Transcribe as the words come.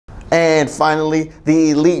And finally,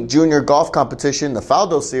 the elite junior golf competition, the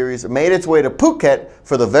Faldo Series, made its way to Phuket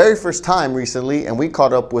for the very first time recently, and we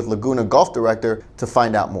caught up with Laguna Golf Director to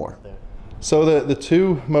find out more. So the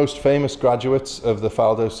two most famous graduates of the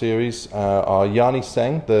Faldo Series are Yani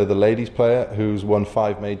Seng, the ladies player who's won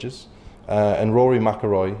 5 majors, and Rory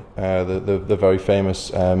McIlroy, the very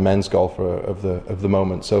famous men's golfer of the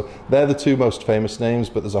moment. So they're the two most famous names,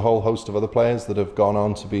 but there's a whole host of other players that have gone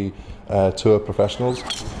on to be tour professionals.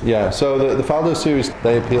 Yeah, so the Faldo Series,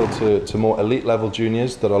 they appeal to more elite level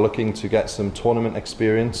juniors that are looking to get some tournament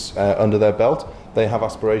experience under their belt. They have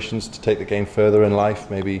aspirations to take the game further in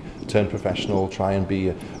life, maybe turn professional, try and be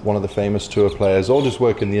one of the famous tour players, or just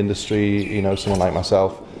work in the industry, you know, someone like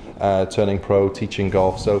myself. Turning pro, teaching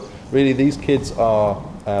golf. So really these kids are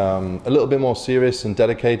a little bit more serious and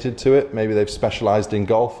dedicated to it. Maybe they've specialized in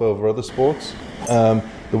golf over other sports.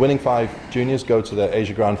 The winning 5 juniors go to the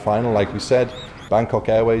Asia Grand Final, like we said. Bangkok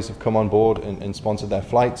Airways have come on board and sponsored their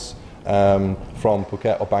flights from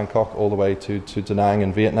Phuket or Bangkok all the way to Da Nang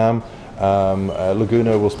in Vietnam.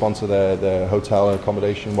 Laguna will sponsor their hotel and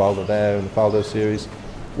accommodation while they're there in the Faldo Series.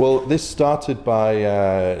 Well, this started by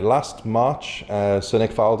last March. Sir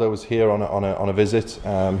Nick Faldo was here on a visit.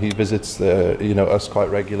 He visits us quite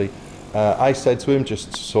regularly. I said to him,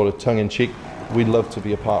 just sort of tongue-in-cheek, we'd love to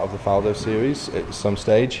be a part of the Faldo Series at some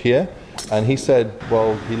stage here. And he said,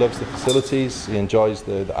 well, he loves the facilities, he enjoys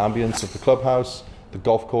the ambience of the clubhouse, the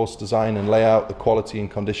golf course design and layout, the quality and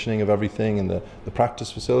conditioning of everything, and the practice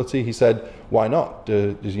facility. He said, why not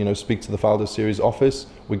speak to the Faldo Series office?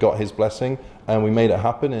 We got his blessing and we made it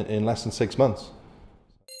happen in less than 6 months.